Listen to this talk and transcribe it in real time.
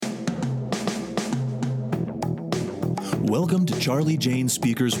Welcome to Charlie Jane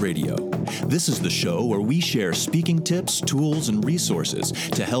Speakers Radio. This is the show where we share speaking tips, tools, and resources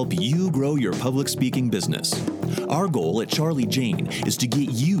to help you grow your public speaking business. Our goal at Charlie Jane is to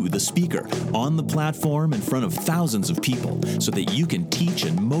get you, the speaker, on the platform in front of thousands of people so that you can teach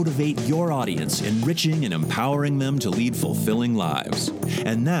and motivate your audience, enriching and empowering them to lead fulfilling lives.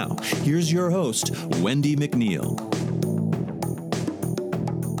 And now, here's your host, Wendy McNeil.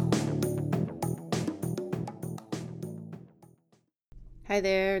 Hi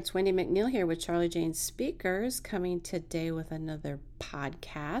there, it's Wendy McNeil here with Charlie Jane Speakers, coming today with another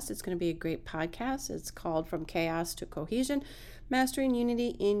podcast. It's going to be a great podcast. It's called From Chaos to Cohesion, Mastering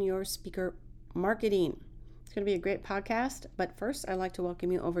Unity in Your Speaker Marketing. It's going to be a great podcast, but first I'd like to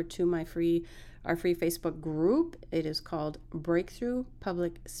welcome you over to our free Facebook group. It is called Breakthrough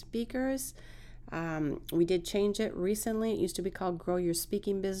Public Speakers. We did change it recently. It used to be called Grow Your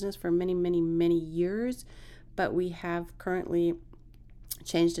Speaking Business for many years, but we have currently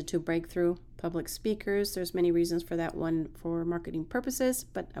changed it to Breakthrough Public Speakers. There's many reasons for that. One, for marketing purposes,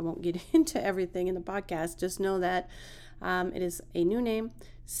 but I won't get into everything in the podcast. Just know that it is a new name,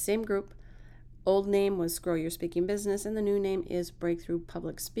 same group. Old name was Grow Your Speaking Business, and the new name is Breakthrough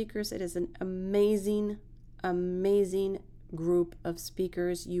Public Speakers. It is an amazing group of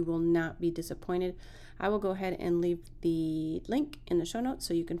speakers. You will not be disappointed. I will go ahead and leave the link in the show notes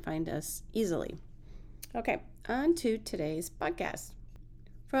so you can find us easily. Okay, on to today's podcast.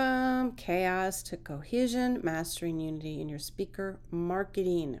 From Chaos to Cohesion, Mastering Unity in Your Speaker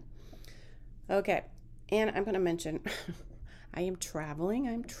Marketing. Okay, and I'm going to mention, I am traveling.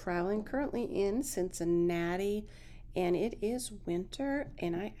 I'm traveling currently in Cincinnati, and it is winter,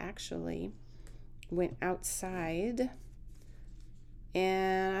 and I actually went outside,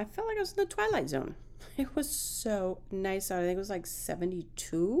 and I felt like I was in the Twilight Zone. It was so nice out. I think it was like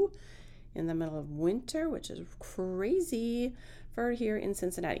 72 in the middle of winter, which is crazy for here in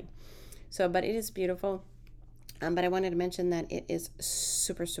Cincinnati. So, but it is beautiful. But I wanted to mention that it is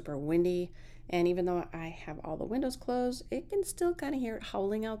super windy. And even though I have all the windows closed, it can still kind of hear it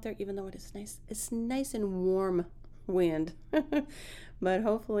howling out there, even though it is nice. It's nice and warm wind. But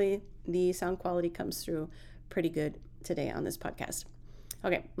hopefully the sound quality comes through pretty good today on this podcast.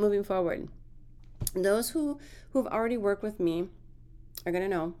 Okay, moving forward. Those who've already worked with me are going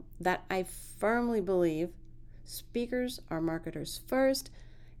to know that I firmly believe speakers are marketers first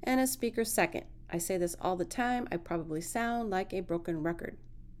and a speaker second. I say this all the time. I probably sound like a broken record.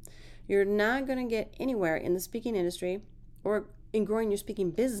 You're not going to get anywhere in the speaking industry or in growing your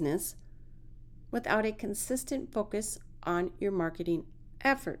speaking business without a consistent focus on your marketing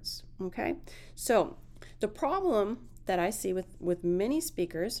efforts. Okay? So the problem that I see with many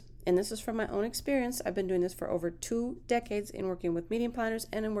speakers, and this is from my own experience, I've been doing this for over 2 decades in working with meeting planners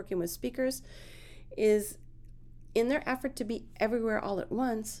and in working with speakers, is in their effort to be everywhere all at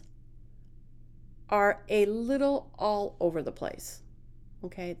once, are a little all over the place.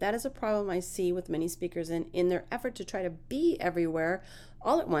 Okay, that is a problem I see with many speakers, and in their effort to try to be everywhere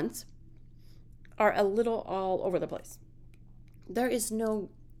all at once, are a little all over the place. There is no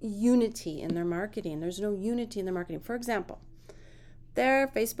unity in their marketing. There's no unity in their marketing. For example, their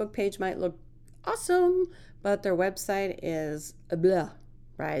Facebook page might look awesome, but their website is blah,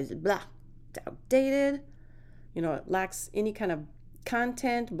 right? Blah. It's outdated. It lacks any kind of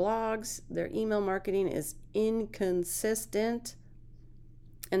content, blogs. Their email marketing is inconsistent,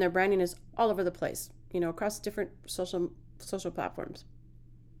 and their branding is all over the place, across different social platforms.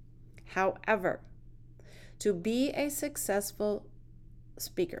 However, to be a successful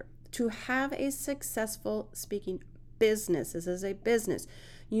speaker, to have a successful speaking business, this is a business,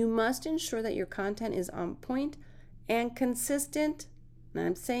 you must ensure that your content is on point and consistent. And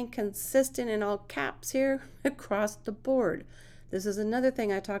I'm saying consistent in all caps here, across the board. This is another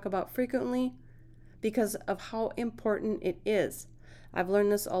thing I talk about frequently because of how important it is. I've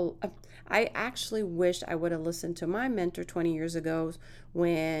learned this all. I actually wish I would have listened to my mentor 20 years ago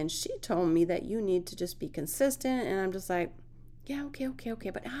when she told me that you need to just be consistent. And I'm just like, yeah, okay.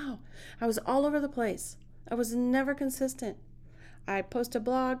 But how? I was all over the place. I was never consistent. I post a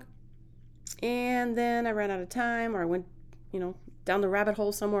blog and then I ran out of time, or I went, down the rabbit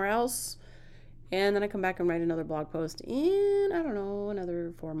hole somewhere else. And then I come back and write another blog post in,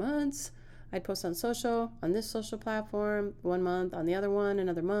 another 4 months. I'd post on this social platform 1 month, on the other one,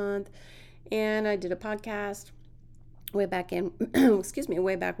 another month. And I did a podcast way back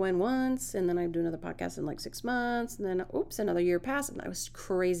when once. And then I'd do another podcast in like 6 months. And then, another year passed. And I was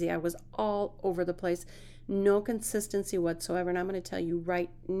crazy. I was all over the place. No consistency whatsoever. And I'm going to tell you right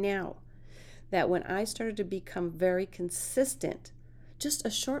now that when I started to become very consistent, just a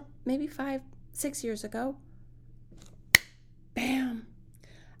short, maybe 5-6 years ago,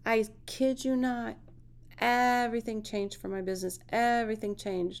 I kid you not, everything changed for my business. Everything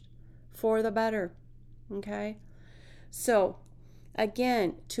changed for the better. Okay? So,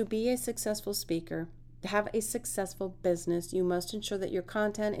 again, to be a successful speaker, to have a successful business, you must ensure that your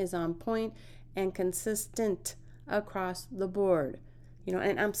content is on point and consistent across the board.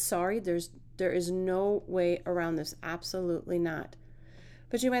 And I'm sorry, there is no way around this. Absolutely not.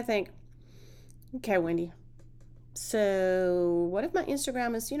 But you might think, okay, Wendy, so what if my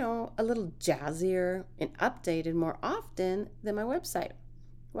Instagram is, a little jazzier and updated more often than my website?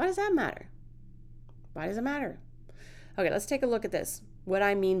 Why does that matter? Why does it matter? Okay, let's take a look at this. What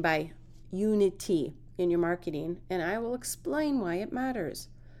I mean by unity in your marketing, and I will explain why it matters.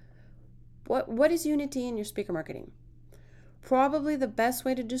 What is unity in your speaker marketing? Probably the best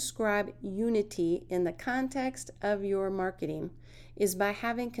way to describe unity in the context of your marketing is by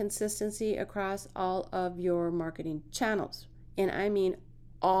having consistency across all of your marketing channels. And I mean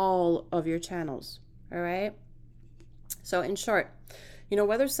all of your channels, all right? So in short,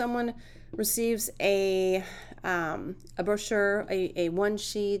 whether someone receives a brochure, a one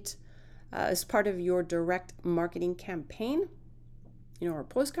sheet as part of your direct marketing campaign, or a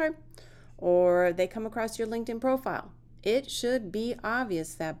postcard, or they come across your LinkedIn profile, it should be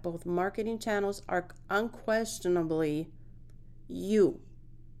obvious that both marketing channels are unquestionably you.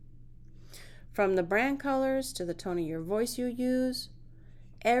 From the brand colors to the tone of your voice you use,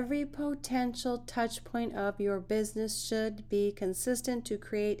 every potential touch point of your business should be consistent to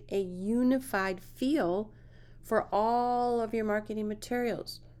create a unified feel for all of your marketing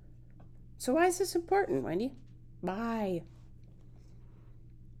materials. So why is this important, Wendy? Why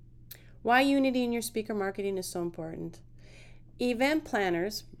unity in your speaker marketing is so important. Event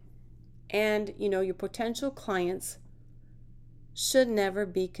planners and your potential clients should never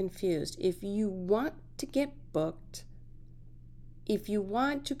be confused. If you want to get booked, if you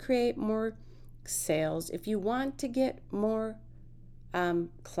want to create more sales, if you want to get more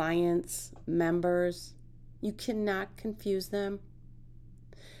clients, members, you cannot confuse them.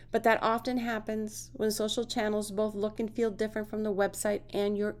 But that often happens when social channels both look and feel different from the website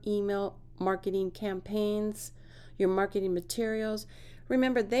and your email marketing campaigns, your marketing materials.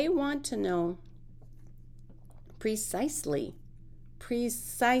 Remember, they want to know precisely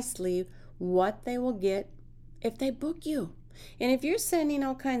what they will get if they book you. And if you're sending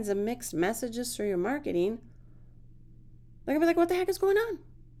all kinds of mixed messages through your marketing, they're going to be like, what the heck is going on?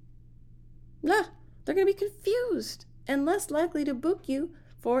 They're going to be confused and less likely to book you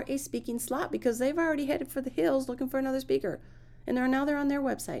for a speaking slot because they've already headed for the hills looking for another speaker. And they're on their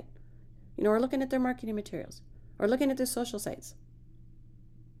website, or looking at their marketing materials or looking at their social sites.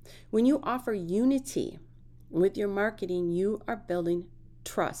 When you offer unity with your marketing, you are building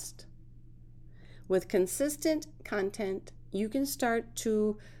trust. With consistent content, you can start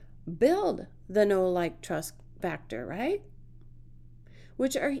to build the know, like, trust factor, right?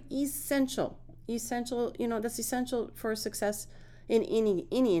 Which are essential, that's essential for success in any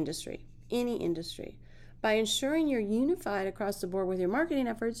industry. By ensuring you're unified across the board with your marketing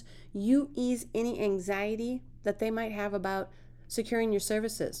efforts, you ease any anxiety that they might have about securing your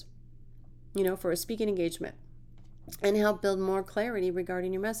services, for a speaking engagement, and help build more clarity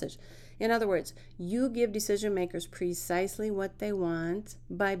regarding your message. In other words, you give decision makers precisely what they want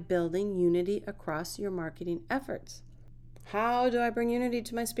by building unity across your marketing efforts. How do I bring unity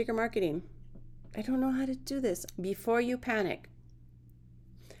to my speaker marketing? I don't know how to do this. Before you panic,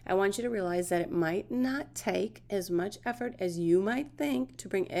 I want you to realize that it might not take as much effort as you might think to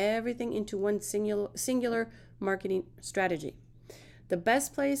bring everything into one singular marketing strategy. The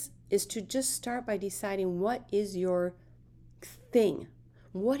best place is to just start by deciding what is your thing.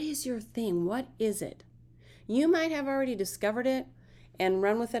 What is your thing? What is it? You might have already discovered it and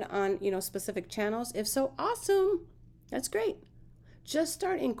run with it on, specific channels. If so, awesome. That's great. Just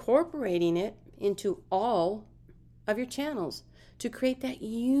start incorporating it into all of your channels to create that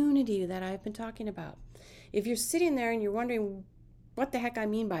unity that I've been talking about. If you're sitting there and you're wondering what the heck I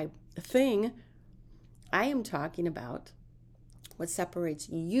mean by a thing, I am talking about what separates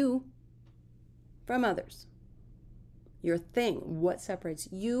you from others. Your thing, what separates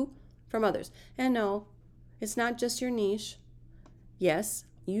you from others. And no, it's not just your niche. Yes,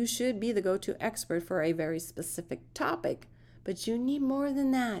 you should be the go-to expert for a very specific topic, but you need more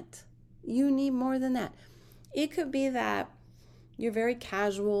than that. It could be that you're very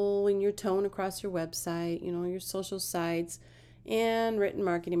casual in your tone across your website, your social sites and written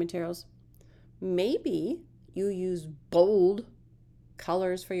marketing materials. Maybe you use bold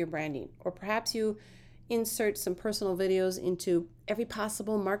colors for your branding, or perhaps you insert some personal videos into every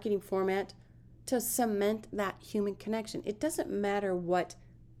possible marketing format to cement that human connection. It doesn't matter what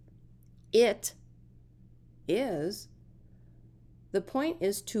it is. The point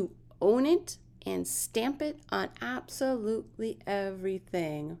is to own it and stamp it on absolutely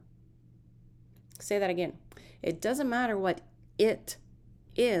everything. Say that again. It doesn't matter what it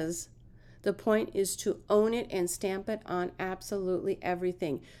is. The point is to own it and stamp it on absolutely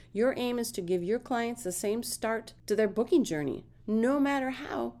everything. Your aim is to give your clients the same start to their booking journey, no matter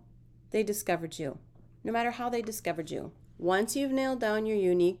how they discovered you. No matter how they discovered you. Once you've nailed down your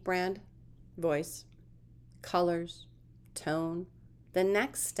unique brand, voice, colors, tone, the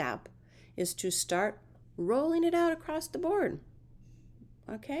next step is to start rolling it out across the board.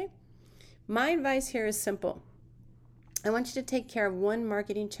 Okay? My advice here is simple. I want you to take care of one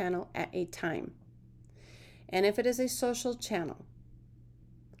marketing channel at a time. And if it is a social channel,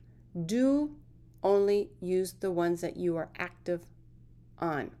 do only use the ones that you are active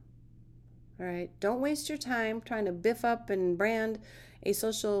on. All right? Don't waste your time trying to biff up and brand a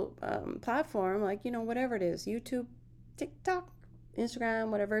social platform like, whatever it is, YouTube, TikTok, Instagram,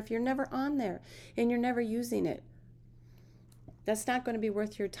 whatever. If you're never on there and you're never using it, that's not going to be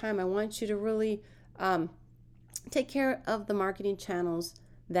worth your time. I want you to really take care of the marketing channels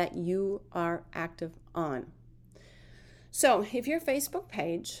that you are active on. So if your Facebook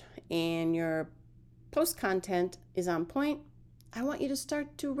page and your post content is on point, I want you to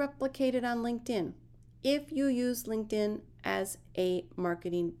start to replicate it on LinkedIn if you use LinkedIn as a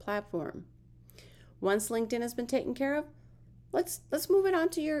marketing platform. Once LinkedIn has been taken care of, let's move it on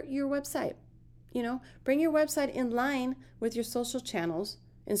to your website. Bring your website in line with your social channels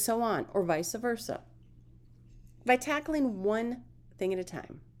and so on, or vice versa. By tackling one thing at a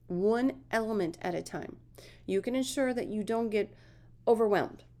time, one element at a time, you can ensure that you don't get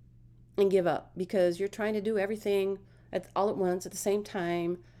overwhelmed and give up because you're trying to do everything all at once at the same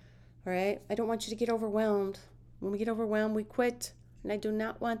time. All right? I don't want you to get overwhelmed. When we get overwhelmed, we quit. And I do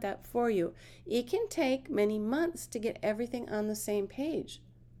not want that for you. It can take many months to get everything on the same page.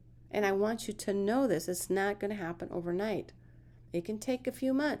 And I want you to know this. It's not going to happen overnight. It can take a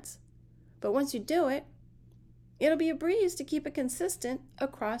few months. But once you do it, it'll be a breeze to keep it consistent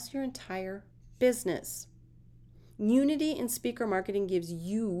across your entire business. Unity in speaker marketing gives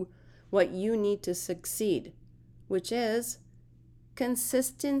you what you need to succeed, which is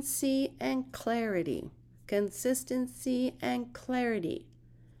consistency and clarity. Consistency and clarity.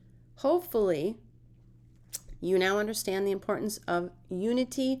 Hopefully, you now understand the importance of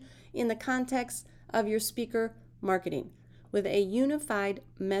unity in the context of your speaker marketing. With a unified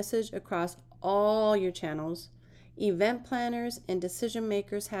message across all your channels, event planners and decision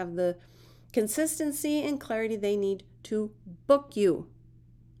makers have the consistency and clarity they need to book you.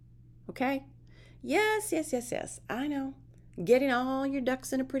 Okay? Yes. I know. Getting all your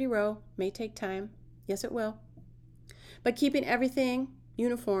ducks in a pretty row may take time. Yes, it will. But keeping everything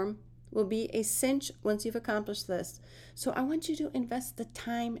uniform will be a cinch once you've accomplished this. So I want you to invest the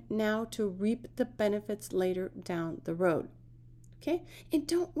time now to reap the benefits later down the road. Okay? And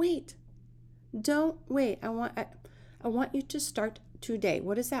don't wait. Don't wait. I want you to start today.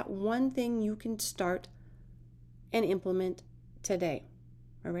 What is that one thing you can start and implement today?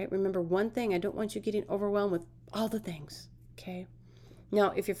 All right? Remember one thing. I don't want you getting overwhelmed with all the things. Okay?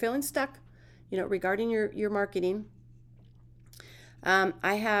 Now, if you're feeling stuck, regarding your marketing,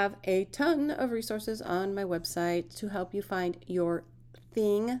 I have a ton of resources on my website to help you find your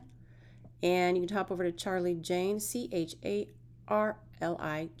thing. And you can hop over to Charlie Jane,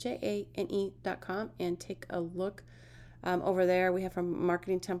 CharlieJane.com and take a look. Over there, we have from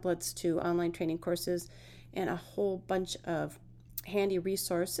marketing templates to online training courses and a whole bunch of handy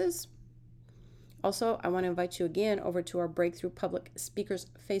resources. Also, I want to invite you again over to our Breakthrough Public Speakers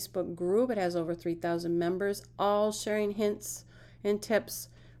Facebook group. It has over 3,000 members, all sharing hints and tips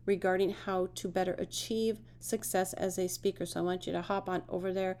regarding how to better achieve success as a speaker. So I want you to hop on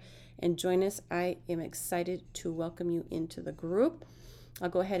over there and join us. I am excited to welcome you into the group. I'll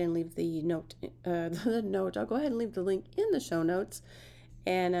go ahead and leave the I'll go ahead and leave the link in the show notes,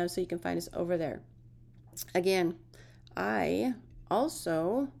 and so you can find us over there. Again, I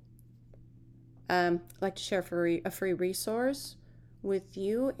also like to share a free resource with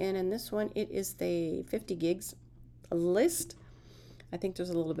you, and in this one, it is the 50 gigs list. I think there's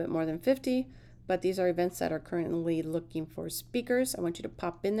a little bit more than 50, but these are events that are currently looking for speakers. I want you to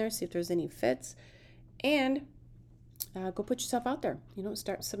pop in there, see if there's any fits, and go put yourself out there.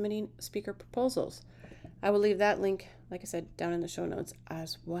 Start submitting speaker proposals. I will leave that link, like I said, down in the show notes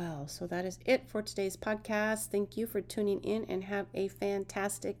as well. So that is it for today's podcast. Thank you for tuning in and have a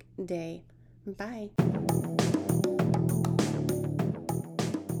fantastic day. Bye.